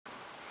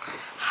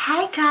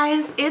Hi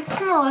guys,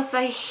 it's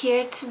Melissa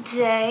here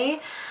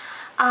today.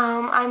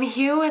 I'm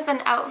here with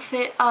an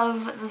outfit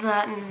of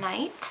the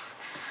night.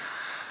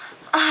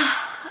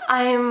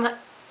 I'm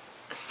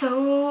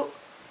so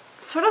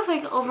sort of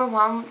like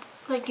overwhelmed.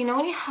 Like, you know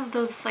when you have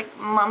those like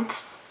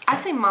months,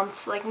 I say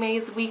months, like maybe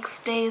it's weeks,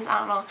 days, I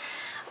don't know,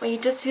 where you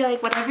just feel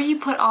like whatever you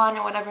put on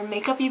or whatever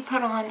makeup you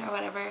put on or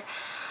whatever,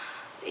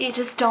 you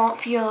just don't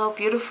feel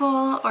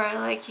beautiful or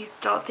like you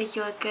don't think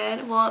you look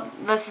good. Well,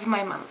 this is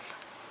my month.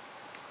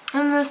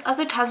 And there's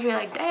other times where you're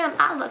like, damn,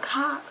 I look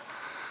hot.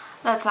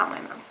 That's not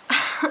my mom.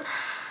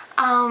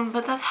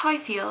 But that's how I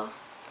feel.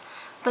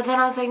 But then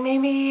I was like,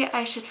 maybe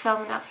I should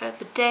film an outfit of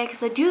the day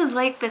because I do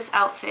like this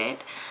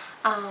outfit.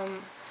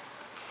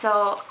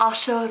 So I'll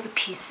show the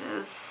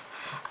pieces.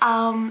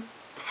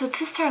 So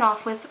to start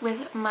off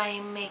with my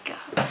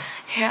makeup.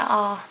 Here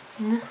I'll...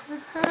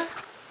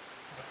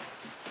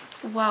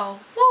 Whoa.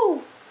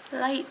 Woo!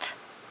 Light.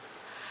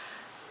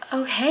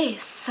 Okay,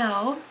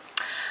 so...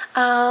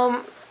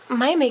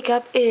 my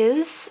makeup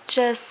is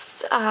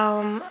just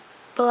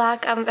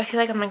black. I feel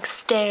like I'm like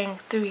staring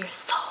through your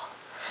soul.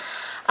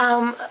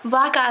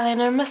 Black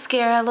eyeliner,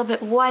 mascara, a little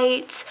bit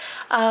white,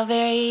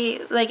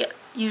 very like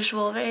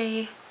usual,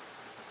 very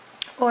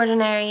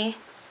ordinary.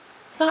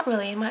 It's not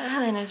really. My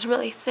eyeliner is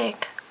really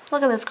thick.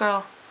 Look at this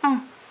girl.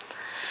 And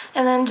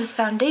then just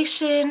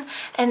foundation,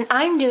 and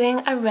I'm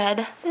doing a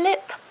red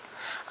lip.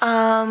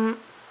 I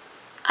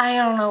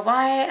don't know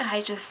why.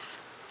 I just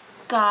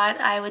thought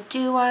I would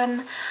do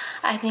one.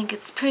 I think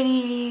it's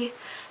pretty,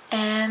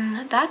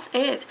 and that's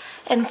it.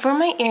 And for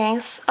my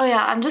earrings, oh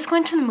yeah, I'm just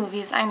going to the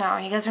movies. I know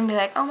you guys are gonna be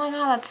like, oh my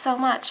god, that's so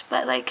much,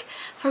 but like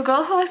for a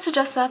girl who likes to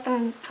dress up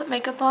and put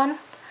makeup on,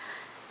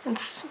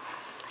 it's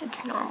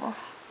normal.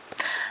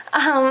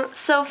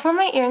 So for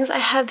my earrings, I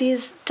have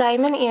these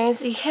diamond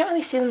earrings. You can't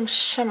really see them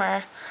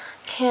shimmer,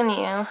 can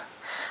you?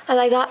 That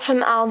I got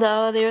from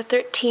Aldo. They were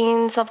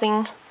 13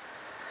 something.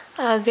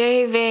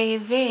 Very, very,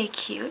 very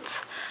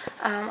cute.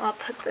 I'll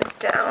put this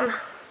down.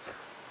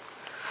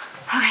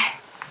 Okay,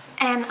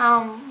 and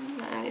I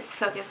need to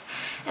focus.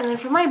 And then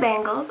for my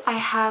bangles, I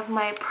have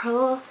my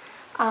pearl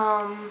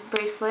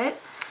bracelet,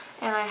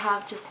 and I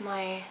have just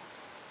my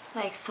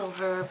like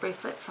silver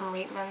bracelet from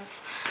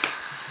Reitman's.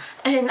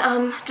 And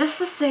just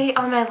to say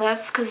on my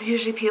lips, because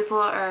usually people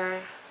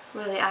are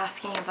really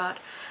asking about.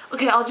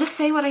 Okay, I'll just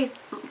say what I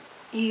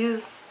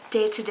use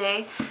day to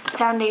day.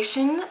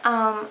 Foundation,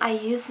 I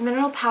use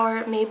Mineral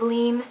Power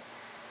Maybelline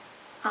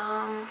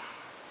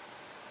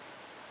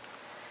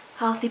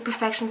Healthy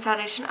Perfection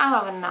Foundation. I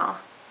don't even know.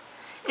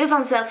 It's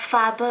on sale for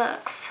 $5.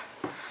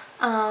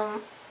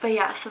 But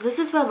yeah, so this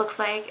is what it looks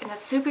like, and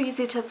it's super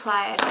easy to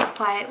apply. I just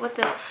apply it with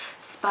the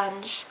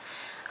sponge,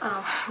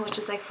 which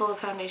is like full of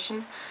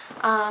foundation.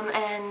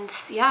 And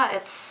yeah,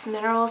 it's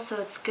mineral, so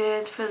it's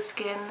good for the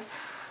skin.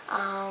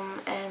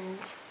 And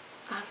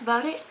that's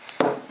about it.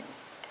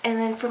 And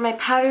then for my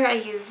powder, I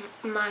use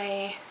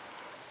my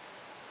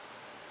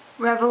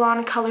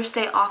Revlon Color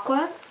Stay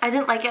Aqua. I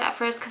didn't like it at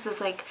first because it's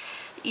like,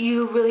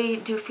 you really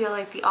do feel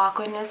like the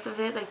aquaness of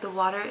it, like the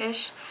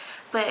water-ish.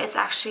 But it's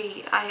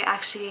actually, I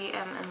actually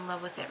am in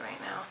love with it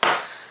right now.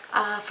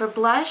 For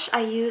blush,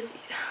 I use,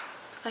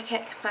 I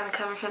can't find the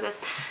cover for this.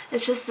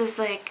 It's just this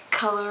like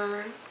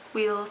color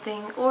wheel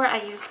thing. Or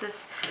I use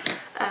this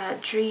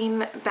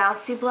Dream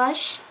Bouncy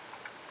Blush.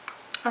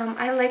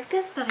 I like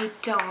this, but I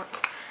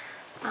don't.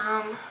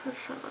 This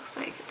is what it looks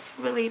like. It's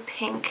really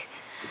pink.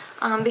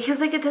 Because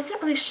like it doesn't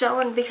really show,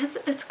 and because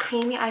it's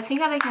creamy, I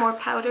think I like more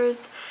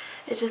powders.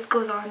 It just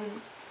goes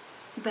on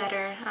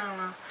better. I don't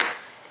know.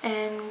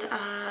 And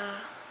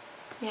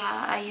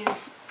yeah, I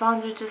use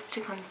bronzer just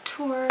to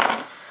contour.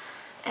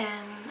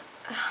 And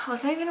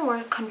was I even a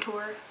word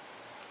contour?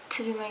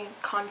 To do my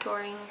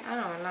contouring? I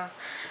don't know.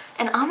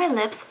 And on my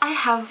lips, I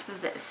have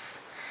this.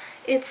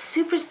 It's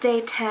Super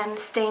Stay 10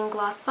 Staying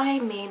Gloss by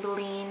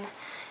Maybelline.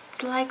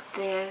 It's like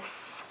this.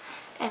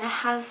 And it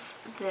has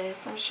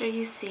this. I'm sure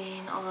you've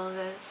seen all of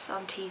this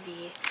on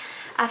TV.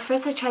 At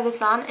first I tried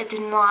this on. It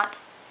did not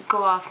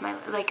go off.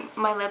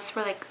 My lips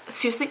were like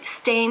seriously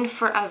stained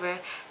forever.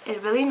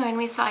 It really annoyed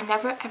me, so I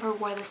never ever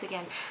wore this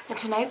again. And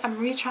tonight I'm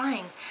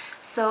retrying.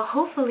 So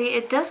hopefully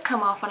it does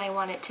come off when I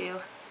want it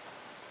to.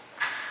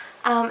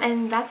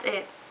 And that's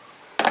it.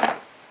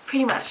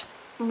 Pretty much.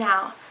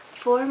 Now,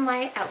 for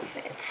my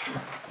outfits.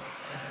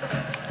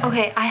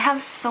 Okay, I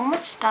have so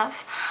much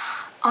stuff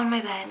on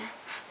my bed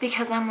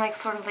because I'm like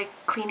sort of like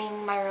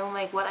cleaning my room,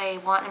 like what I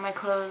want in my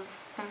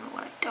clothes and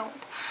what I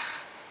don't.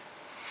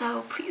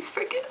 So please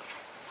forgive.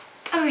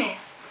 Okay,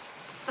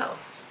 so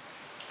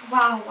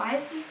wow, why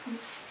is this?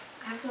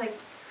 I have to like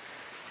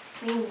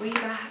lean way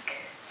back.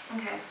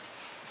 Okay,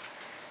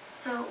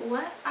 so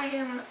what I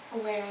am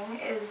wearing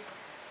is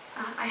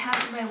I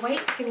have my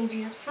white skinny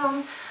jeans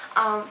from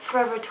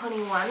Forever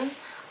 21.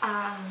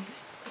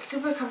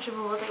 Super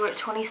comfortable. They were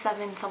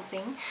 27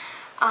 something.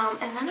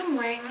 And then I'm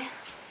wearing,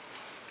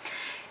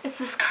 it's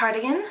this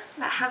cardigan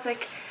that has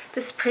like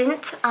this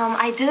print.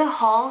 I did a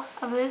haul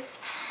of this,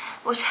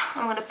 which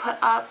I'm gonna put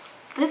up.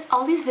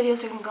 All these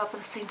videos are gonna go up at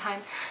the same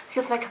time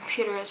because my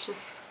computer is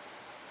just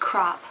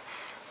crop.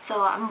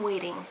 So I'm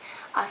waiting.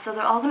 So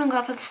they're all gonna go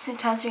up at the same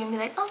time, so you're gonna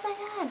be like, oh my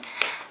god,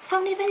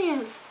 so many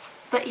videos.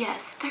 But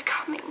yes, they're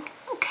coming.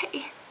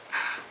 Okay.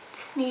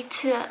 Just need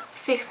to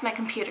fix my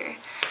computer.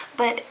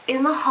 But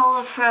in the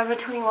haul of Forever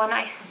 21,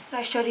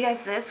 I showed you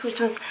guys this, which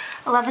was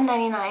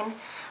 $11.99.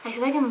 I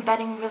feel like I'm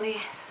betting really,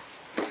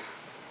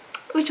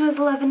 which was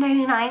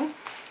 $11.99.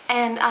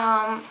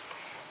 And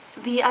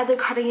the other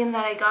cardigan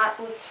that I got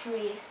was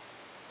free.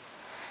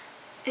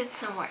 It's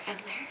somewhere in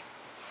there.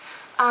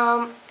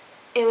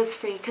 It was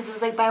free because it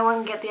was like buy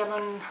one get the other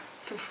one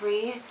for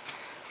free.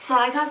 So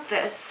I got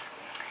this,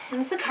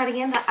 and it's a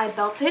cardigan that I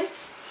belted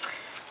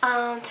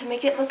to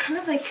make it look kind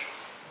of like,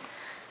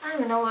 I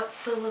don't know what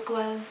the look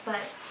was, but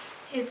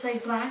it's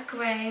like black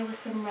gray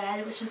with some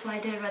red, which is why I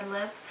did a red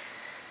lip.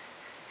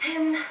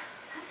 And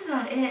that's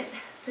about it.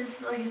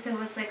 This, like I said,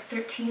 was like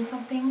 13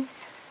 something.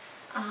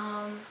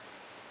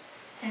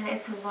 And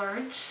it's a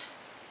large.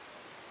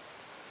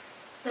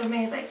 They're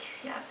made like,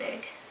 yeah,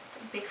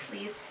 big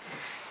sleeves.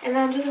 And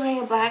then I'm just wearing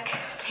a black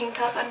tank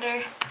top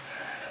under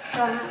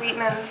from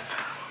Reitman's.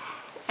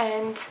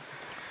 And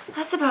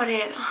that's about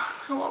it.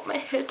 I want my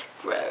hair to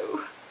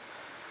grow.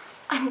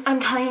 I'm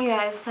telling you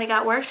guys, like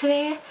at work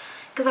today,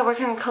 because I work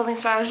in a clothing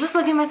store, I was just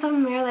looking at myself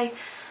in the mirror like,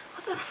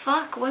 what the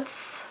fuck,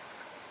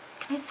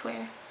 can I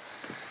swear?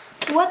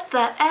 What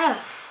the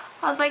F?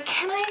 I was like,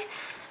 can I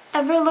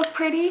ever look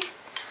pretty?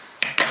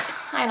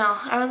 I know,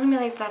 I was gonna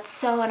be like, that's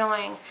so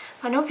annoying.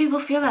 But I know people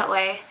feel that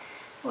way,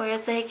 where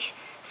it's like,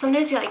 some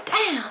days you're like,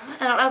 damn,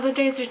 and on other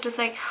days you're just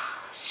like,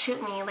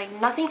 shoot me, like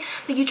nothing,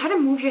 like you try to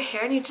move your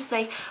hair and you're just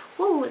like,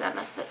 whoa, that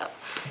messed it up.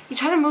 You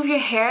try to move your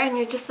hair and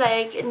you're just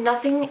like,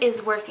 nothing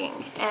is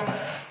working, and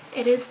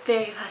it is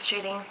very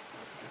frustrating.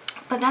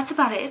 But that's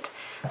about it.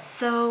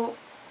 So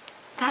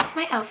that's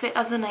my outfit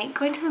of the night,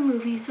 going to the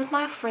movies with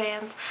my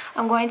friends.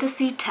 I'm going to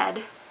see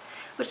Ted,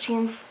 which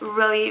seems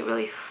really,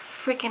 really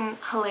freaking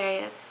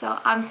hilarious, so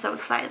I'm so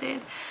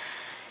excited.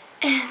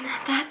 And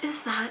that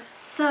is that.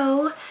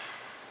 So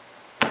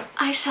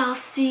I shall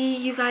see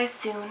you guys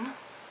soon,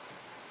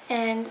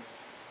 and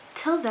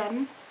till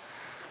then,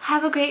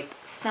 have a great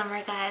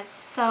summer, guys.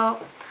 So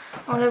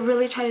I'm gonna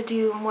really try to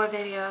do more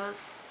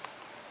videos,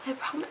 I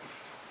promise.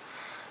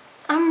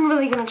 I'm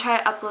really gonna try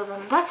to upload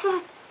them. That's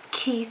the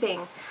key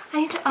thing.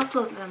 I need to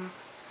upload them,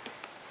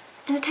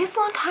 and it takes a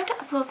long time to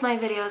upload my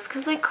videos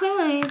because like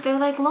clearly they're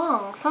like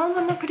long. Some of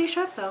them are pretty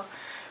short though,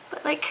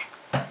 but like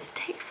it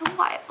takes a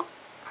while.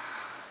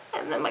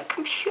 And then my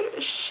computer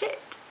is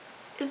shit.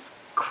 It's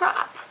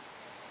crap.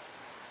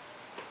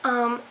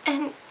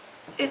 And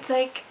it's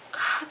like,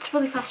 it's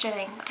really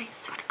frustrating, but I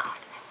swear to God,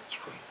 I will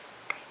try.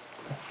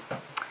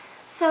 Okay.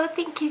 So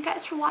thank you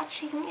guys for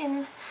watching,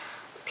 and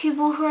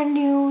people who are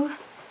new,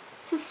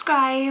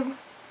 subscribe.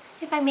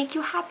 If I make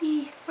you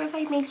happy, or if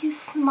I make you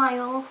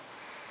smile,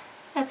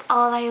 that's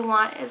all I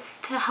want, is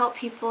to help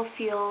people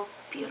feel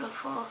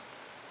beautiful,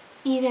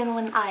 even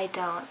when I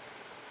don't.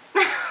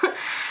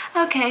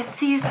 Okay,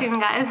 see you soon,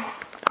 guys.